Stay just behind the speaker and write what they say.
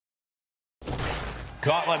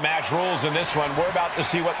Gauntlet match rules in this one. We're about to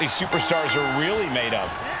see what these superstars are really made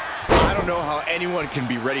of. I don't know how anyone can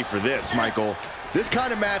be ready for this, Michael. This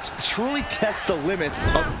kind of match truly tests the limits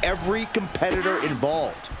of every competitor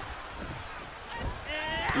involved.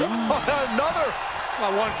 Another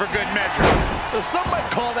one for good measure. Some might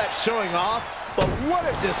call that showing off, but what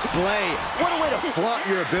a display. What a way to flaunt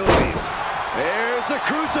your abilities. There's the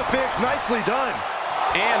crucifix, nicely done.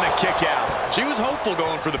 And the kick out. She was hopeful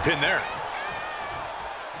going for the pin there.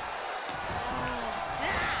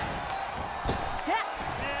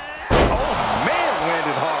 Oh, man,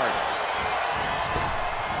 landed hard.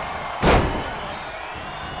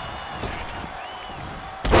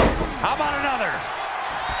 How about another?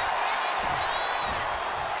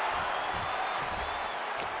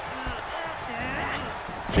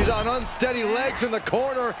 She's on unsteady legs in the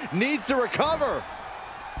corner, needs to recover.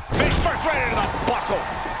 Face first right into the buckle.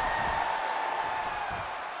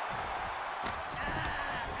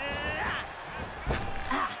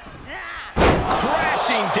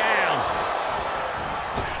 Crashing down.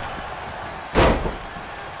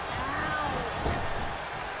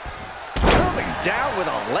 Coming down with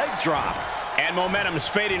a leg drop. And momentum's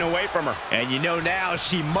fading away from her. And you know now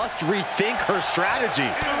she must rethink her strategy.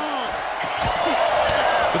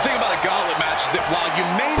 The thing about a gauntlet match is that while you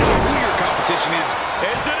may know who your competition is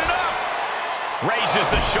it enough? Raises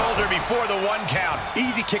the shoulder before the 1 count.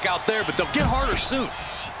 Easy kick out there, but they'll get harder soon.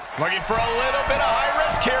 Looking for a little bit of high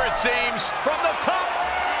risk here, it seems. From the top.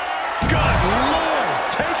 Good Lord,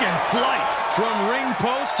 taking flight. From ring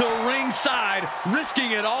post to ringside,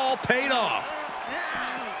 risking it all paid off.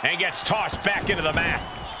 And gets tossed back into the mat.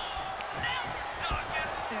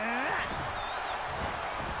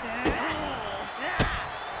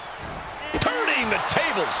 Turning the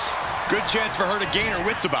tables. Good chance for her to gain her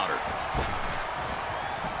wits about her.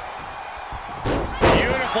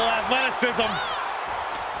 Beautiful athleticism.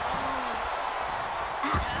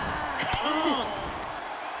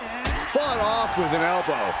 Fought off with an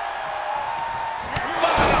elbow.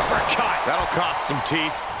 An uppercut. That'll cost some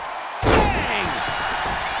teeth. Bang!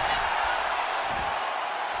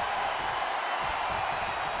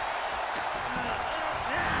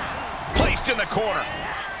 Placed in the corner.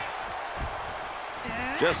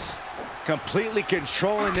 Just completely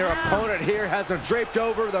controlling their opponent here. Has them draped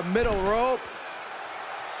over the middle rope.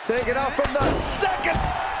 Taken out from the second.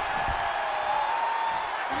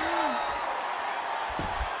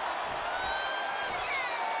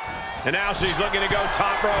 And now she's looking to go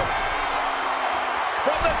top rope.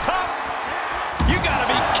 From the top. You gotta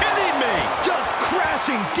be kidding me. Just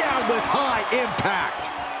crashing down with high impact.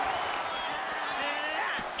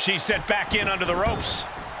 She's set back in under the ropes.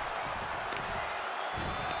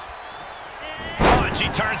 Oh, and she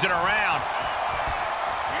turns it around.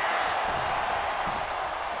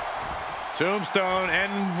 Tombstone en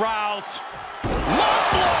route. Low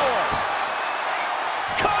blower.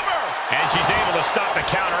 Cover. And she's able to stop the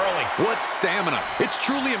count early. What stamina. It's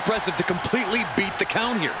truly impressive to completely beat the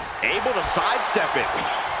count here. Able to sidestep it.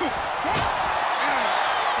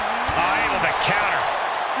 Able to counter.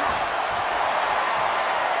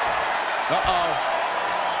 Uh-oh.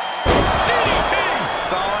 DDT!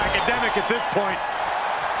 It's all academic at this point.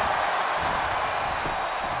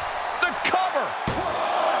 The cover.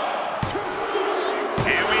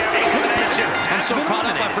 And we have elimination. I'm so caught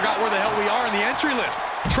up, I forgot where the hell we are in the entry list.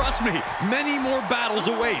 Trust me, many more battles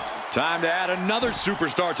await. Time to add another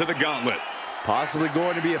superstar to the gauntlet. Possibly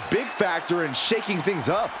going to be a big factor in shaking things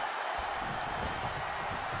up.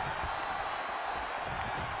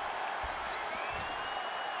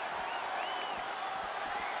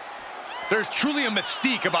 There's truly a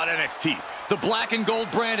mystique about NXT. The black and gold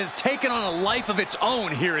brand has taken on a life of its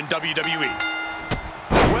own here in WWE.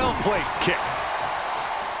 Well-placed kick.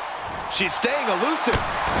 She's staying elusive.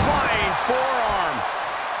 Flying forearm.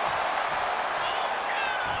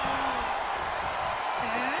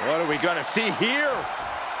 What are we gonna see here?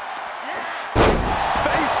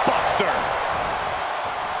 Face buster.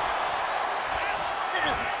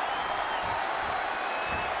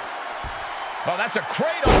 Oh, that's a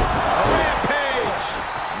cradle. A rampage.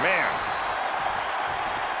 Man.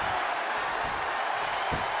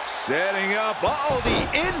 Setting up. Uh-oh, the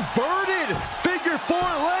inverted figure 4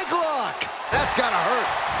 leg lock. That's gotta hurt.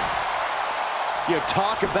 You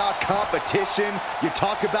talk about competition. You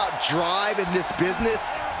talk about drive in this business.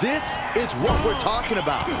 This is what we're talking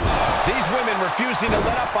about. These women refusing to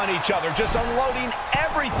let up on each other, just unloading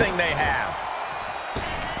everything they have.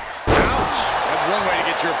 Ouch. That's one way to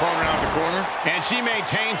get your opponent out of the corner. And she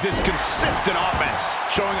maintains this consistent offense,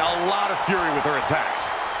 showing a lot of fury with her attacks.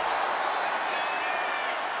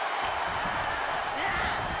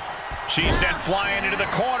 She's sent flying into the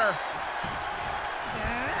corner.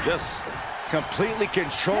 Just completely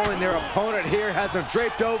controlling their opponent here. Has them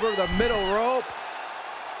draped over the middle rope.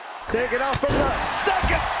 Taking off from the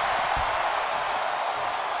second.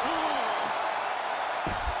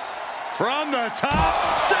 From the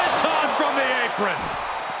top, senton from the apron.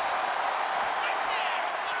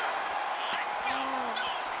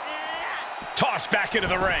 Tossed back into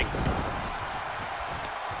the ring.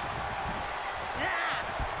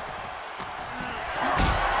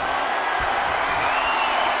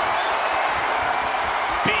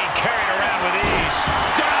 Being carried around with ease.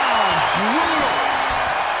 Down, brutal.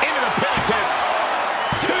 Into the pin attempt.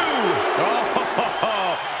 2.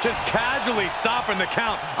 Oh, just casually stopping the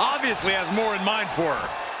count. Obviously has more in mind for her.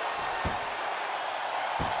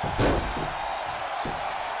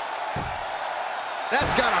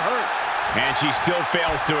 That's gotta hurt. And she still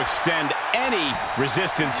fails to extend any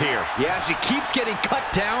resistance here. Yeah, she keeps getting cut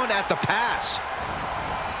down at the pass.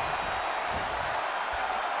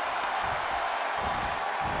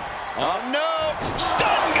 Oh, no.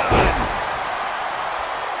 Stun gun.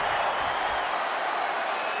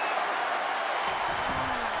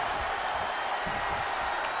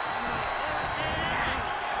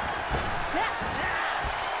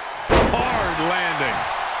 Hard landing.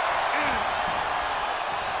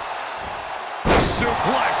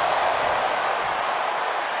 Suplex.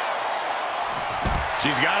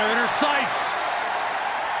 She's got her in her sights.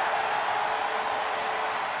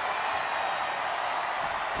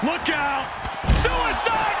 Look out!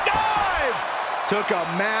 Suicide dive! Took a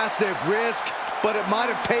massive risk, but it might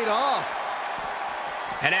have paid off.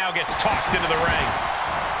 And now gets tossed into the ring.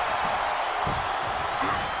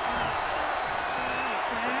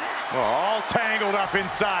 All tangled up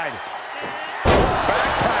inside.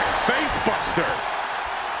 Backpack face buster.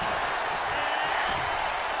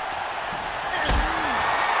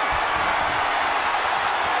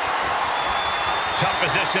 Tough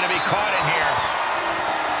position to be caught in here.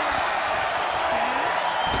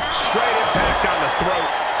 Straight impact on the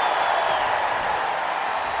throat.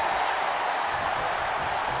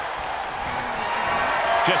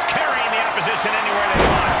 Just carrying the opposition anywhere they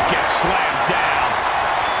want. Gets slammed down.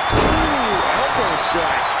 Ooh, elbow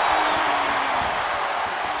strike.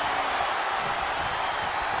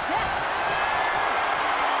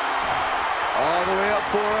 All the way up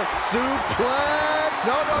for a suplex.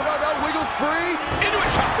 No. Wiggles free. Into a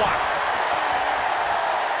chop block.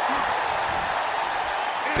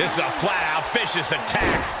 This is a flat-out vicious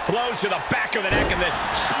attack. Blows to the back of the neck and then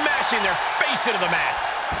smashing their face into the mat.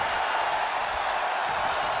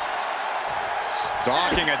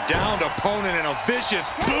 Stalking a downed opponent in a vicious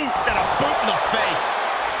boot. And a boot in the face.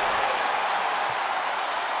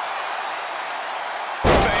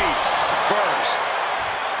 Face first.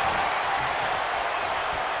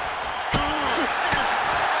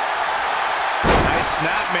 Nice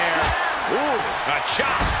snapmare. Ooh, a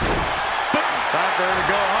chop. Time for her to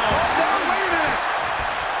go home. Oh, no, wait a minute.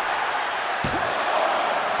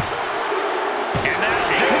 And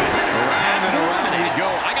that'll do it. Around and around he'd go.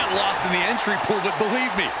 I got lost in the entry pool, but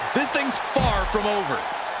believe me, this thing's far from over.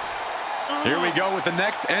 Here we go with the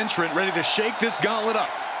next entrant, ready to shake this gauntlet up.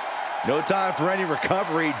 No time for any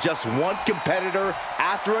recovery. Just one competitor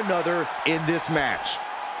after another in this match.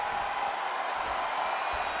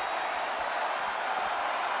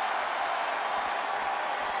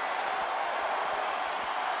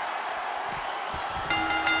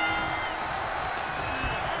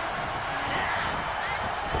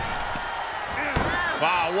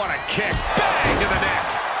 Wow, what a kick. Bang to the neck.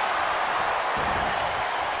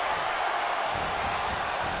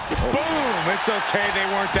 Boom! It's okay, they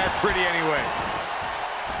weren't that pretty anyway.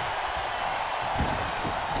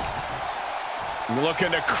 Looking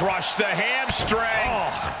to crush the hamstring.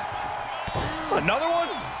 Another one?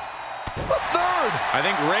 A third! I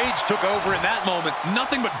think rage took over in that moment.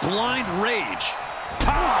 Nothing but blind rage.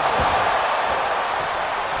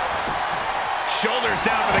 Shoulders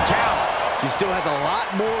down for the count. She still has a lot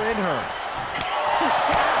more in her.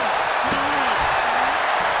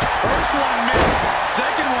 First one missed,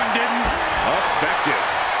 second one didn't. Effective.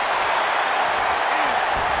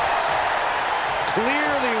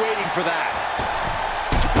 Clearly waiting for that.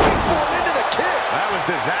 Springboard into the kick. That was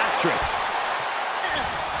disastrous.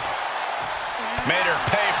 Made her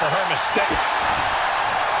pay for her mistake.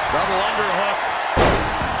 Double underhook.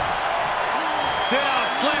 Sit out,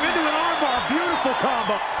 slam into an armbar. Beautiful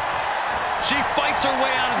combo. She fights her way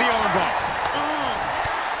out of the armbar.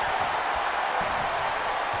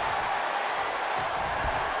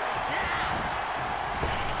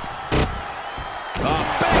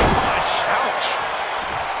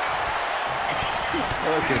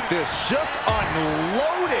 Look at this, just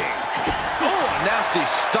unloading. Oh, nasty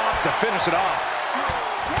stop to finish it off.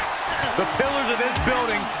 The pillars of this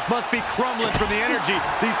building must be crumbling from the energy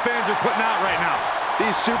these fans are putting out right now.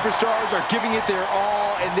 These superstars are giving it their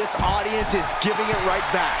all, and this audience is giving it right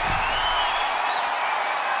back.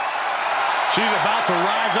 She's about to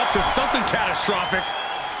rise up to something catastrophic.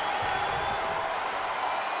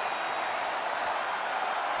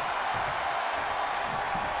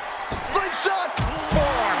 Slingshot!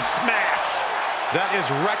 Forearm smash! That is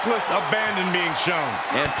reckless abandon being shown.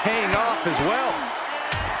 And paying off as well.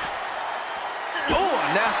 Oh, a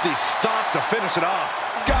nasty stop to finish it off.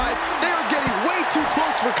 Guys, they are getting way too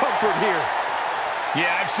close for comfort here.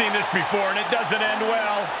 Yeah, I've seen this before, and it doesn't end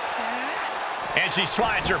well. And she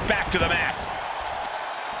slides her back to the mat.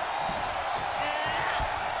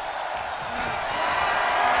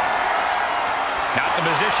 Not the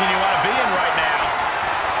position you want to be in right now.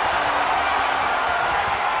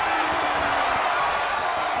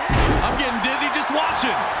 I'm getting dizzy just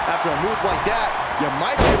watching. After a move like that, you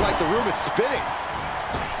might feel like the room is spinning.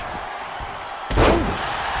 Oof.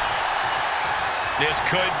 This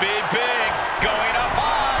could be big. Going up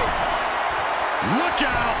high. Look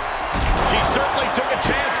out. She certainly took a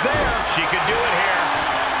chance there. She could do it here.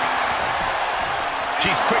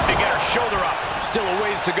 She's quick to get her shoulder up. Still a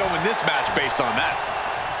ways to go in this match based on that.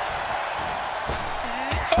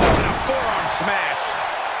 Oh, and a forearm smash.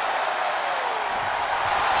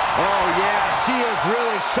 Oh, yeah, she is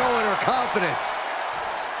really showing her confidence.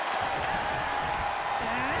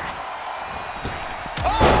 Oh,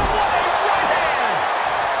 what a right hand!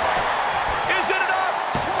 Is it enough?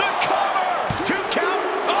 The cover! 2 count,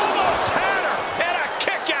 almost had her, and a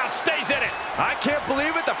kick out stays in it. I can't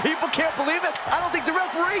believe it. The people can't believe it. I don't think the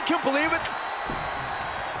referee can believe it.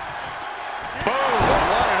 Boom,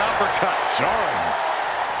 what an uppercut. Jarring.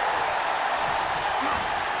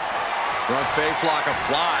 Front face lock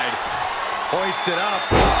applied. Hoisted up.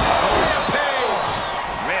 Rampage!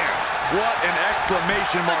 Man, what an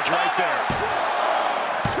exclamation mark right there.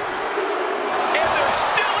 And they're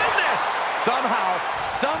still in this! Somehow,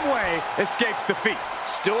 some way, escapes defeat.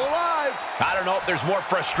 Still alive. I don't know if there's more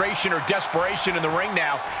frustration or desperation in the ring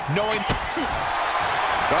now, knowing...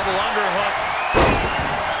 Double underhook.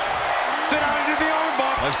 Sit out into the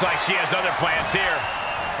armbar. Looks like she has other plans here.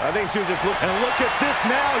 I think she was just looking. And look at this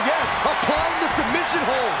now. Yes, applying the submission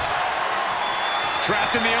hold.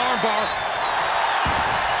 Trapped in the armbar.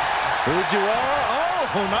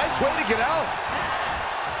 Fujiwara. Oh, nice way to get out.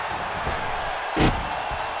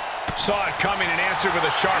 Saw it coming and answered with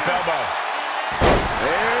a sharp elbow.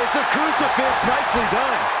 There's the crucifix. Nicely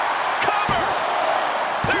done. Cover!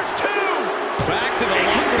 There's 2! Back to the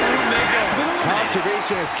locker room they go.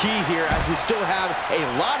 Conservation is key here as we still have a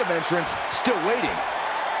lot of entrants still waiting.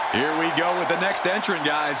 Here we go with the next entrant,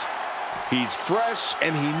 guys. He's fresh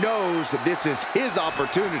and he knows that this is his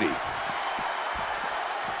opportunity.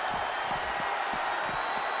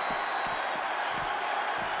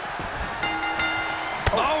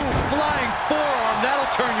 Oh, flying forearm.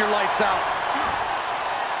 That'll turn your lights out.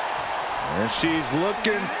 And she's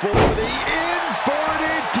looking for the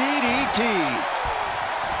inverted DDT.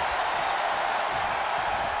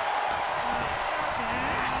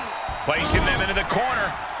 Placing them into the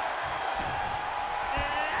corner.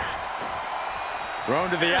 Thrown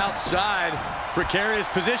to the outside. Precarious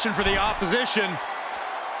position for the opposition.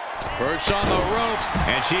 Perched on the ropes.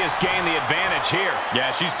 And she has gained the advantage here.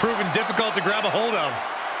 Yeah, she's proven difficult to grab a hold of.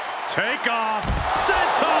 Take off.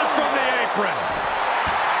 Senton from the apron.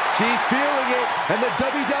 She's feeling it, and the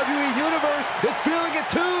WWE Universe is feeling it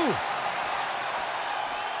too.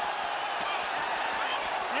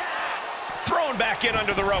 Thrown back in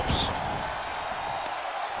under the ropes.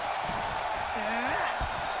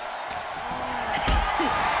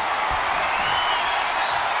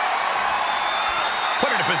 Put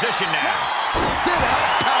her in position now. Sit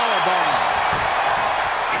out powerbomb.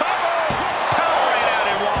 Cover! Power right out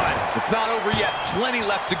in one. It's not over yet. Plenty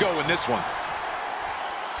left to go in this one.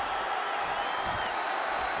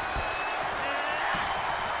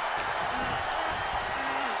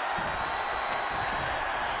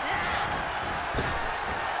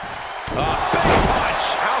 Big punch.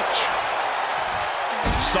 Ouch.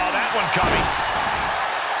 Saw that one coming.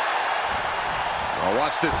 Oh,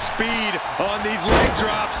 watch the speed on these leg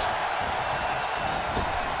drops.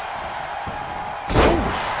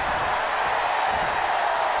 Oof.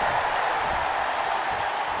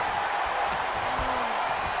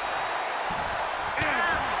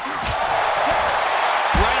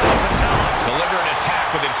 Right on the patella. Deliver an attack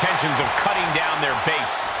with intentions of cutting down their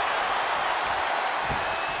base.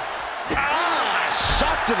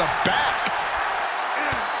 Shot to the back.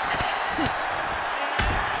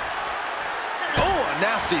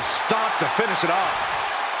 nasty stomp to finish it off.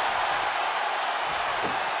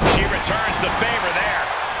 She returns the favor there.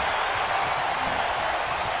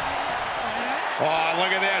 Oh,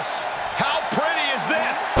 look at this. How pretty is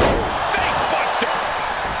this? Face buster.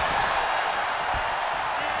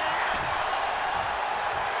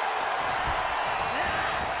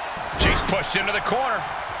 She's pushed into the corner.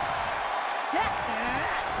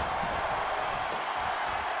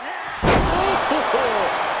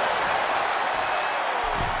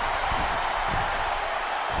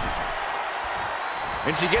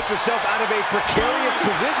 And she gets herself out of a precarious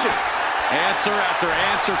position. Answer after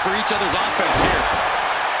answer for each other's offense here.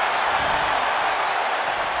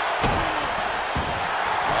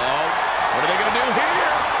 Oh, what are they going to do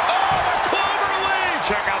here? Oh, the clover leaf.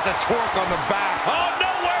 Check out the torque on the back. Oh,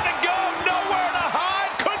 nowhere to go, nowhere to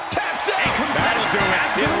hide. Contessa. That'll do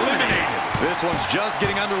it. Eliminated. This one's just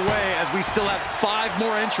getting underway as we still have 5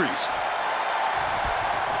 more entries.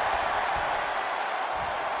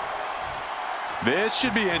 This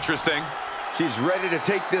should be interesting. She's ready to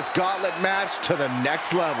take this gauntlet match to the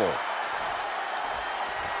next level.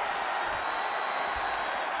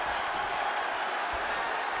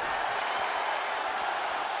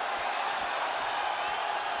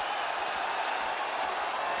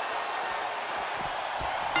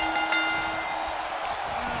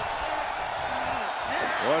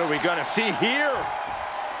 What are we going to see here?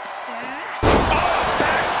 Oh,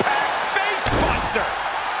 backpack face buster.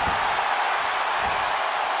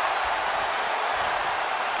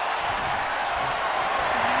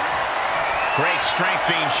 Great strength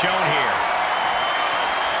being shown here.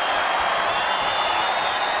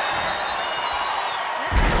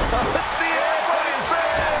 Let's see everybody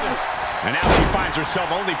spin. And now she finds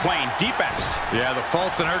herself only playing defense. Yeah, the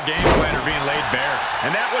faults in her game plan are being laid bare.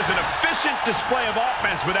 And that was an efficient display of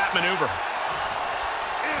offense with that maneuver.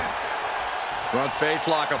 Front face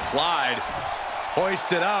lock applied.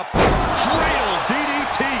 Hoisted up. Cradle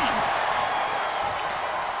DDT.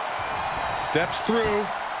 Steps through.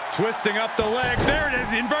 Twisting up the leg. There it is.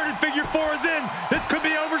 The inverted figure 4 is in. This could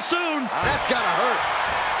be over soon. That's gotta hurt.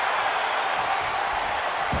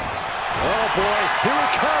 Oh, boy. Here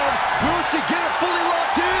it comes. Will she get it fully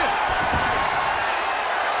locked in?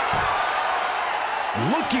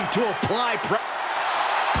 Looking to apply pressure.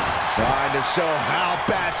 Trying to show how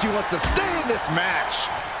bad she wants to stay in this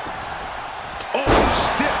match. Oh,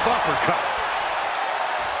 stiff uppercut.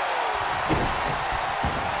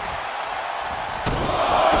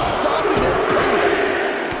 Stopping it.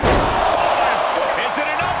 Is it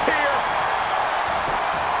enough here?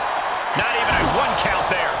 Not even a 1 count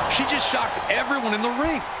there. She just shocked everyone in the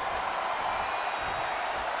ring.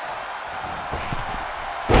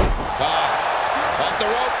 Off the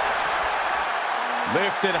rope.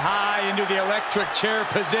 Lifted high into the electric chair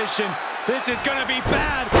position. This is going to be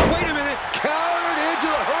bad. Wait a minute. Countered into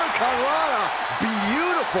the Hurricanrana.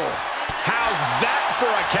 Beautiful. How's that for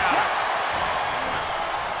a counter?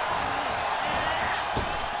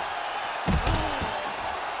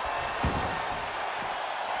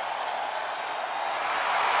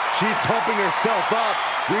 She's pumping herself up,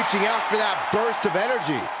 reaching out for that burst of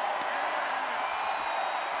energy.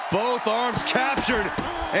 Both arms captured,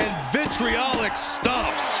 and vitriolic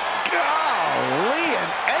stomps. Golly,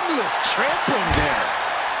 an endless trampling there.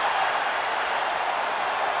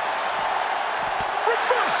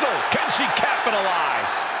 Reversal. Can she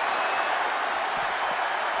capitalize?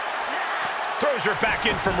 Throws her back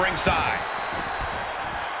in from ringside.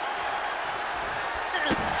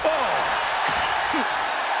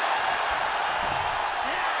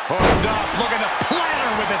 Hooked up, looking to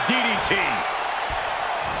platter with a DDT.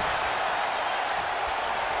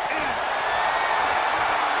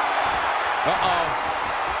 Uh-oh.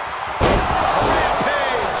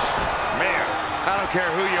 Rampage. Man, I don't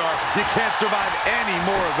care who you are, you can't survive any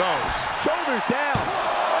more of those. Shoulders down.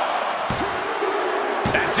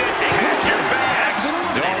 that's it. Pack your bags.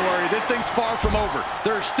 Don't worry, this thing's far from over.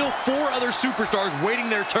 There are still 4 other superstars waiting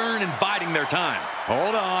their turn and biding their time.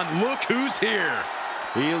 Hold on, look who's here.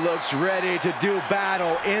 He looks ready to do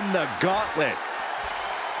battle in the gauntlet.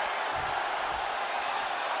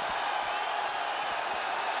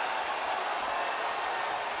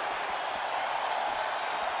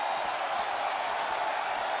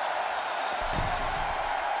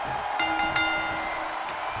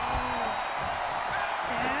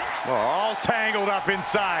 We're all tangled up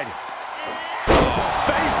inside. Oh,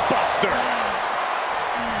 face buster.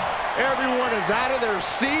 Everyone is out of their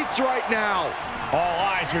seats right now. All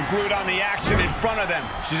eyes are glued on the action in front of them.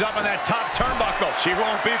 She's up on that top turnbuckle. She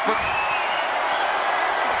won't be for...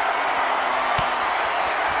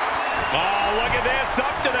 Oh, look at this.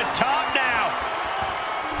 Up to the top now.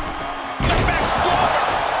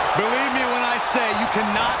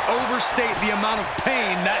 overstate the amount of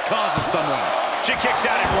pain that causes someone. She kicks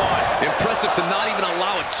out at one. Impressive to not even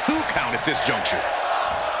allow a 2 count at this juncture.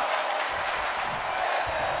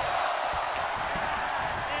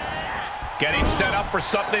 Getting set up for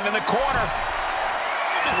something in the corner.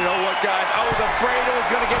 You know what, guys? I was afraid it was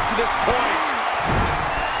going to get to this point.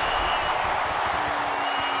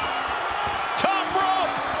 Top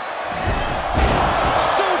rope.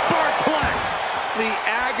 Superplex. The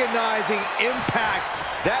agonizing impact.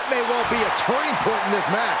 That may well be a turning point in this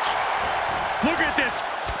match. Look at this.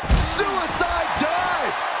 Suicide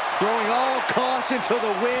dive. Throwing all caution to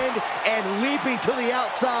the wind and leaping to the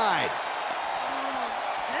outside.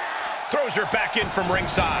 Throws her back in from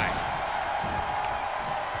ringside.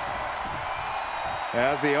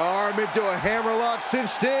 Has the arm into a hammerlock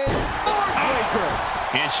cinched in. Heartbreaker.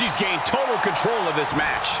 And she's gained total control of this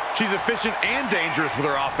match. She's efficient and dangerous with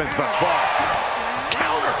her offense thus far.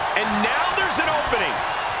 Counter. And now there's an opening.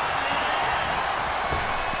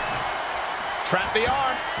 Trap the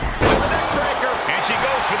arm. With the neck breaker. And she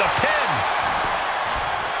goes for the pin.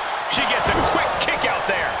 She gets a quick kick out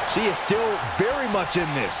there. She is still very much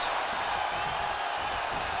in this.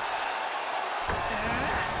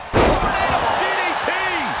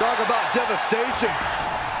 Talk about devastation.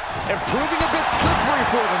 And proving a bit slippery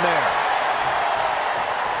for them there.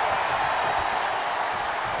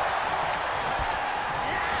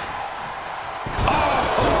 Oh,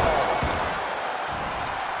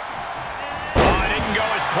 it didn't go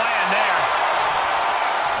as planned there.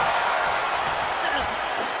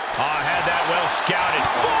 Oh, had that well scouted.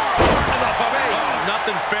 Forward to the face. Oh,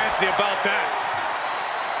 nothing fancy about that.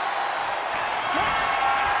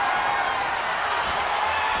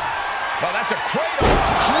 Oh, that's a cradle.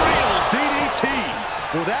 Cradle DDT.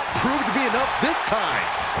 Will that prove to be enough this time?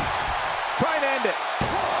 Try and end it.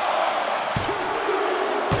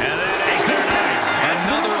 And that ends their night.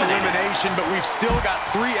 Another elimination, but we've still got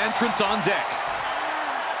 3 entrants on deck.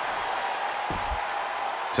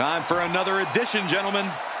 Time for another edition, gentlemen.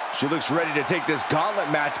 She looks ready to take this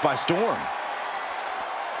gauntlet match by storm.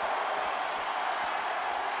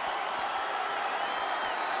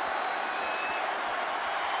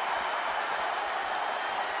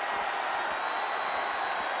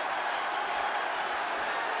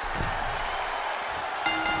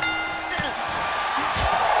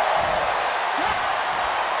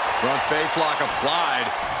 Front face lock applied.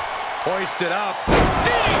 Hoisted up.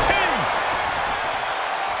 DDT!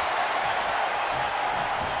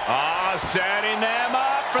 Ah, setting them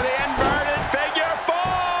up for the inverted figure 4.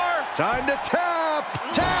 Time to tap,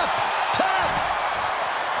 tap, tap.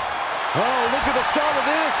 Oh, look at the start of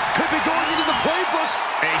this. Could be going into the playbook.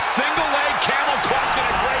 A single leg camel clutch and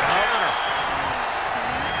a great counter.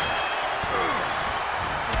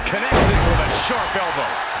 Connecting with a sharp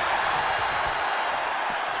elbow.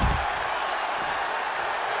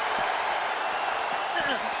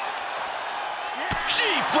 She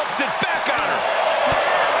flips it back on her.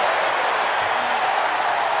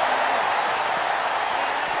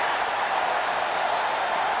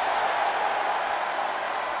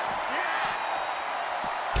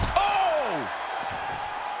 Oh!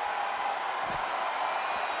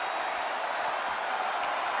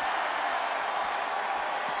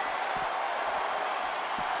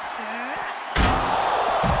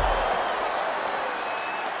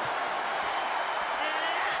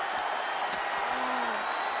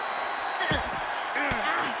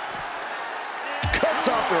 Cuts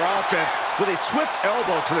off their offense with a swift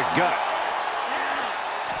elbow to the gut.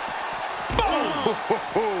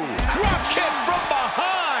 Boom! Drop kick from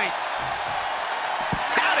behind.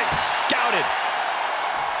 Had it scouted.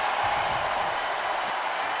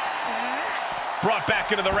 Brought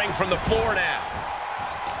back into the ring from the floor now.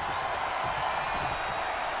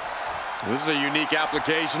 This is a unique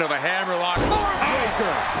application of a hammerlock.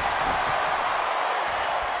 Heartbreaker.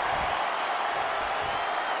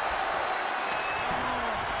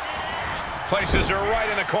 Places her right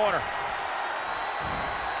in the corner.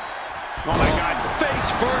 Oh, my God.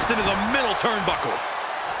 Face first into the middle turnbuckle.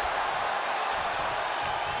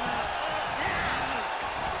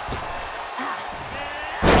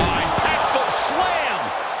 Oh, impactful slam.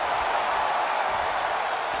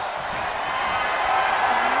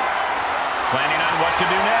 Planning on what to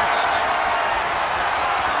do next.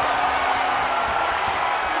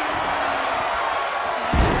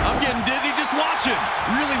 I'm getting dizzy just watching.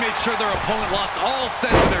 Really made sure their opponent lost all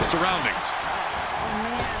sense of their surroundings.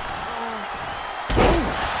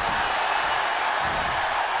 Oof.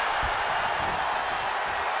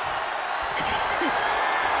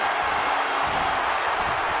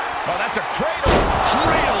 Oh, that's a cradle.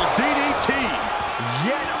 Cradle DDT.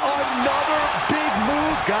 Yet another big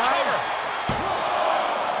move, guys. Cover.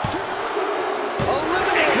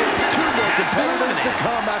 competitors to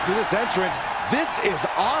come after this entrance. This is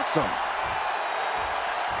awesome.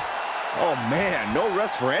 Oh, man, no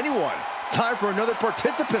rest for anyone. Time for another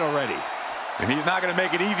participant already. And he's not going to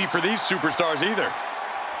make it easy for these superstars either.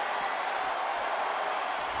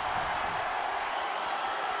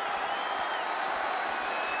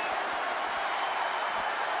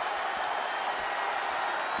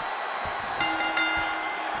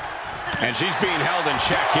 And she's being held in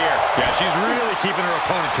check here. Yeah, she's really keeping her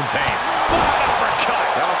opponent contained. What uppercut!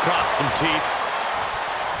 That'll cross some teeth.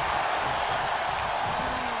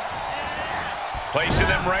 Placing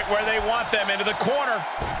them right where they want them, into the corner.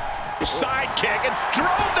 Side kick and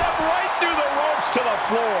drove them right through the ropes to the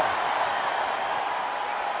floor.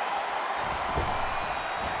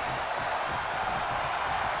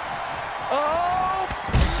 Oh,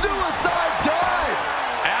 suicide dive!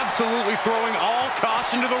 Absolutely throwing all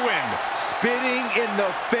caution to the wind. Spitting in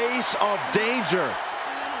the face of danger.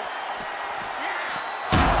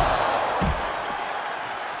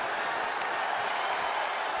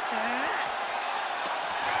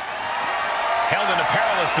 Held in a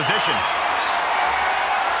perilous position.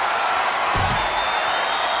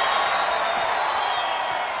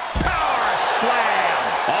 Power slam.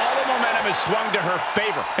 All the momentum is swung to her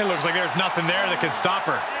favor. It looks like there's nothing there that can stop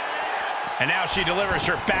her. And now she delivers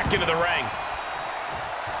her back into the ring.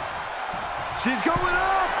 She's going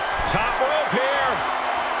up. Top rope here.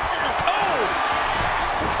 Oh!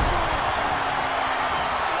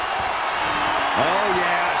 Oh,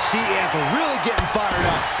 yeah, she is really getting fired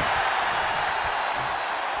up.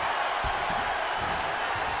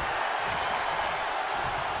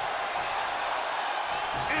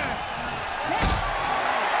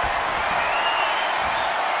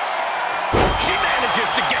 She manages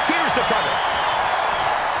to get, here's the cover.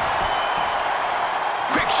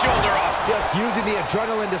 Quick shoulder up. Just using the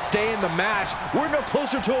adrenaline to stay in the match. We're no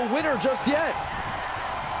closer to a winner just yet.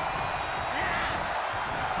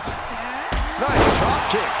 Nice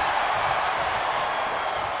drop kick.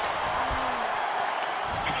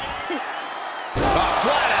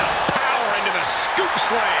 Flat out power into the scoop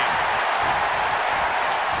slam.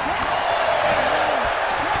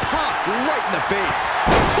 Popped right in the face.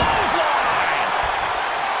 Clothesline.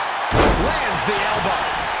 Lands the elbow.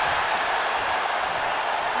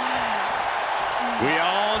 We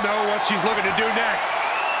all know what she's looking to do next.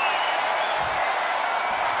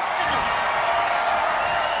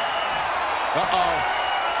 Uh-oh.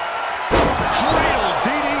 Cradle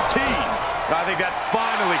DDT. I think that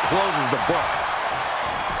finally closes the book.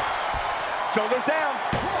 Shoulders down.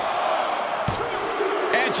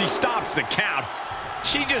 And she stops the count.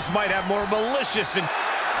 She just might have more malicious and...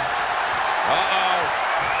 Uh-oh.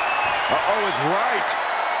 Uh-oh is right.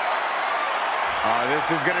 Oh, this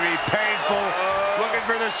is going to be painful. Looking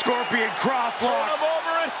for the Scorpion crosslock.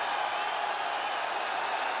 Over it.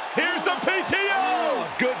 Here's the PTO.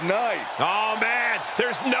 Good night. Oh, man,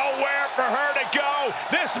 there's nowhere for her to go.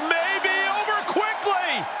 This may be over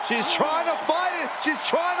quickly. She's trying to fight it. She's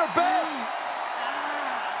trying her best.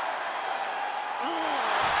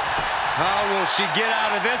 How will she get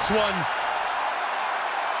out of this one?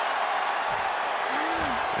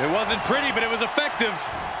 It wasn't pretty, but it was effective.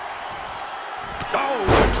 Oh,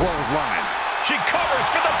 the clothesline. She covers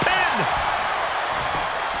for the pin.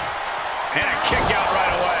 And a kick out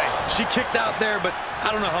right away. She kicked out there, but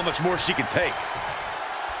I don't know how much more she can take.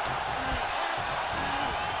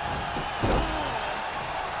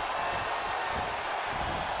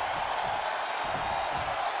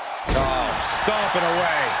 Stomping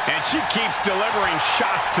away. And she keeps delivering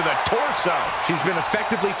shots to the torso. She's been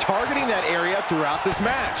effectively targeting that area throughout this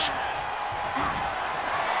match.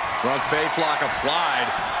 Front face lock applied.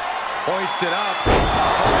 Hoisted up.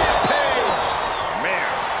 Rampage.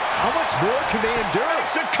 Man, how much more can they endure?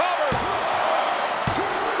 It's a cover.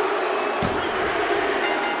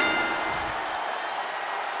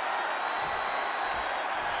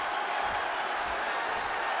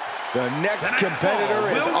 The next competitor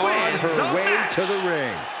is on her way to the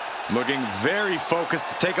ring. Looking very focused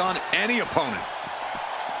to take on any opponent.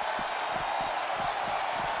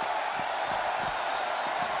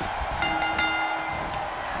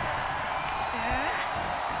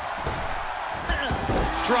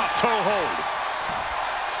 Drop toe hold.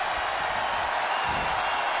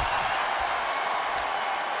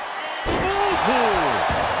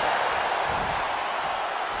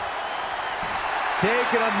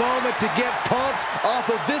 Taking a moment to get pumped off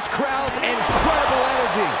of this crowd's incredible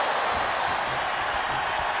energy.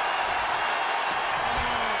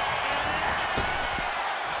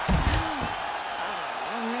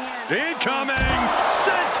 Incoming!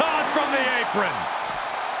 Senton from the apron!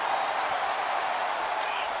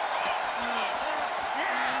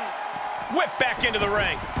 Whip back into the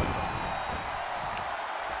ring.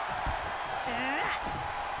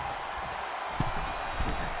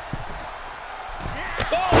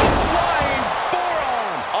 Oh, flying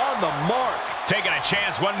forearm on the mark. Taking a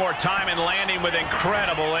chance one more time and landing with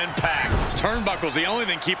incredible impact. Turnbuckle's the only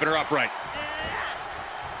thing keeping her upright.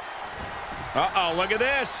 Uh-oh, look at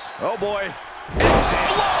this. Oh, boy.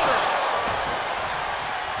 Exploder!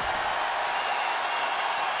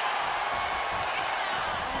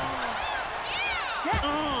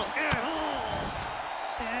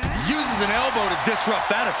 Uses an elbow to disrupt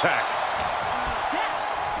that attack.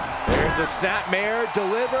 There's a snapmare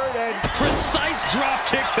delivered and Precise drop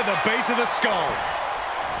kick to the base of the skull.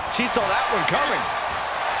 she saw that one coming.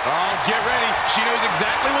 Oh, get ready. She knows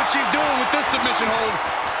exactly what she's doing with this submission hold.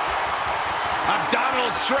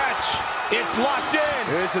 Abdominal stretch. It's locked in.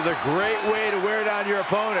 This is a great way to wear down your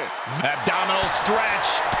opponent. Abdominal stretch.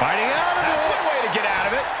 Fighting out of That's it. one way to get out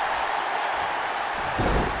of it.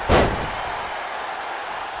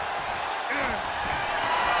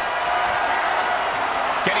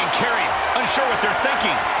 Getting carried. Unsure what they're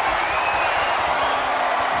thinking.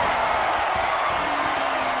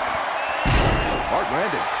 Hard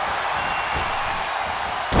landing.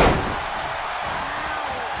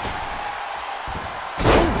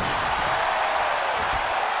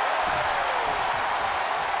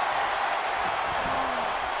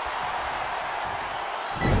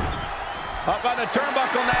 Up on the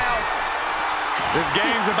turnbuckle now. This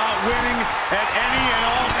game's about winning at any and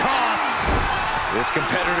all costs. This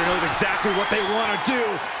competitor knows exactly what they want to do.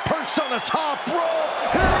 Perched on the top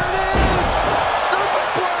rope. Here it is.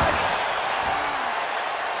 Superplex.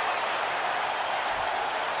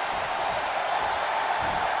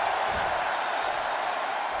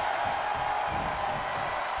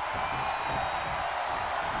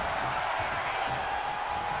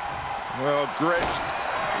 Well, great.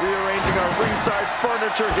 Rearranging our ringside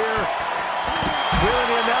furniture here. Clearing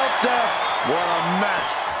the announce desk. What a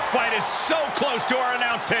mess. Fight is so close to our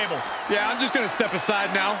announce table. Yeah, I'm just going to step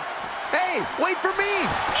aside now. Hey, wait for me.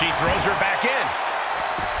 She throws her back in.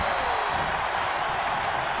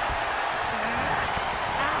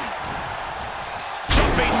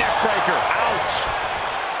 Jumping neck breaker. Ouch.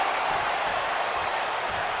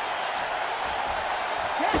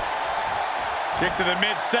 Kick to the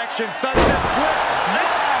midsection, sunset flip.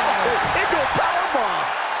 Into a powerbomb.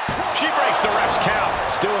 She breaks the ref's count.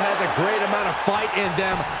 Still has a great amount of fight in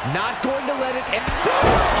them. Not going to let it end.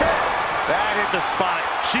 Super kick. That hit the spot.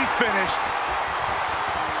 She's finished.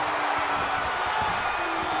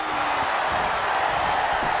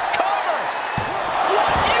 Cover.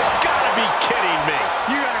 What? You gotta be kidding me.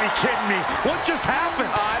 You gotta be kidding me. What just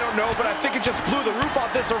happened? I don't know, but I think it just blew the roof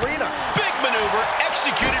off this arena. Big maneuver,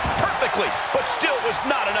 executed perfectly, but still was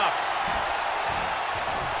not enough.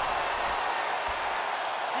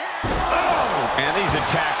 And these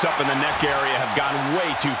attacks up in the neck area have gone way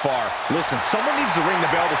too far. Listen, someone needs to ring the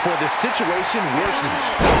bell before this situation worsens.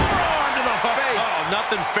 Forearm to the face. Oh,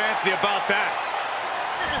 nothing fancy about that.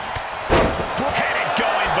 Had it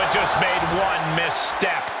going, but just made one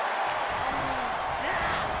misstep.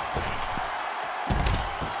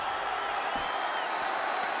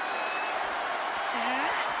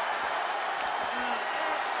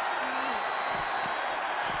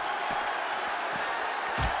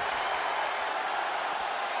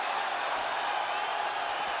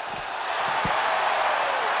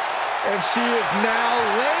 And she is now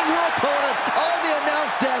laying her opponent on the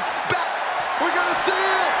announce desk. Back. We're going to see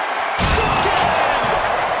it.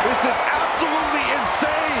 This is absolutely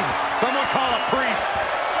insane. Someone call a priest.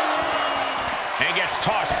 And gets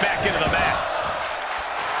tossed back into the mat.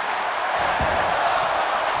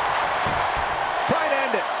 Try to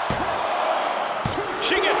end it.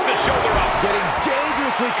 She gets the shoulder up. Getting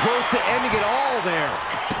dangerously close to ending it all there.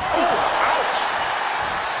 Oh, ouch.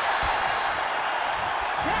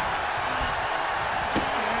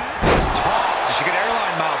 She get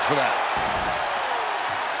airline miles for that.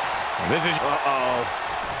 This is...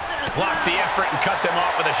 Block the effort and cut them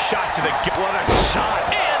off with a shot to the... What a shot.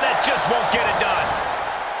 And that just won't get it done.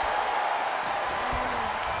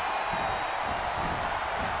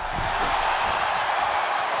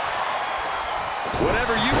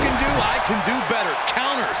 Whatever you can do, I can do better.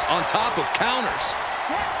 Counters on top of counters.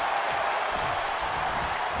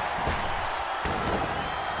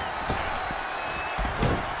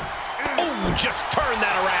 Just turn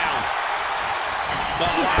that around.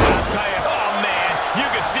 I'll tell you, oh man, you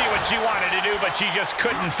could see what she wanted to do, but she just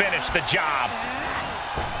couldn't finish the job.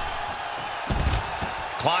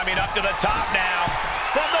 Climbing up to the top now.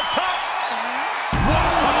 From the top.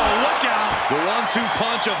 Whoa, look out. The 1-2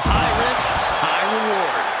 punch of high risk, high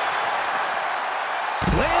reward.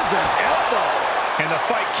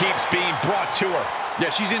 fight keeps being brought to her. Yeah,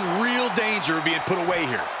 she's in real danger of being put away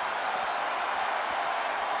here.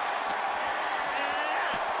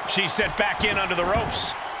 She's sent back in under the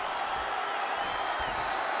ropes.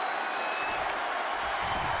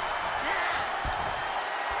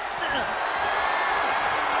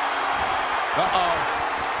 Uh-oh.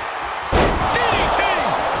 DDT!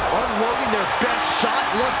 Unloading their best shot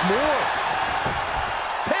once more.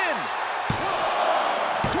 Pin!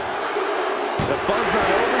 The fun's not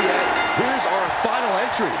over yet. Here's our final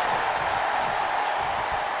entry.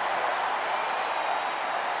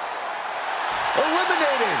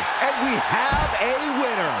 Eliminated, and we have a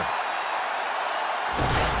winner.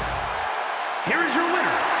 Here is your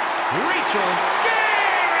winner, Rachel Garrett!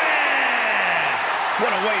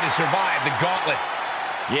 What a way to survive the Gauntlet.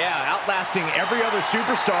 Yeah, outlasting every other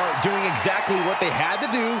superstar, doing exactly what they had to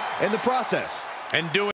do in the process. And doing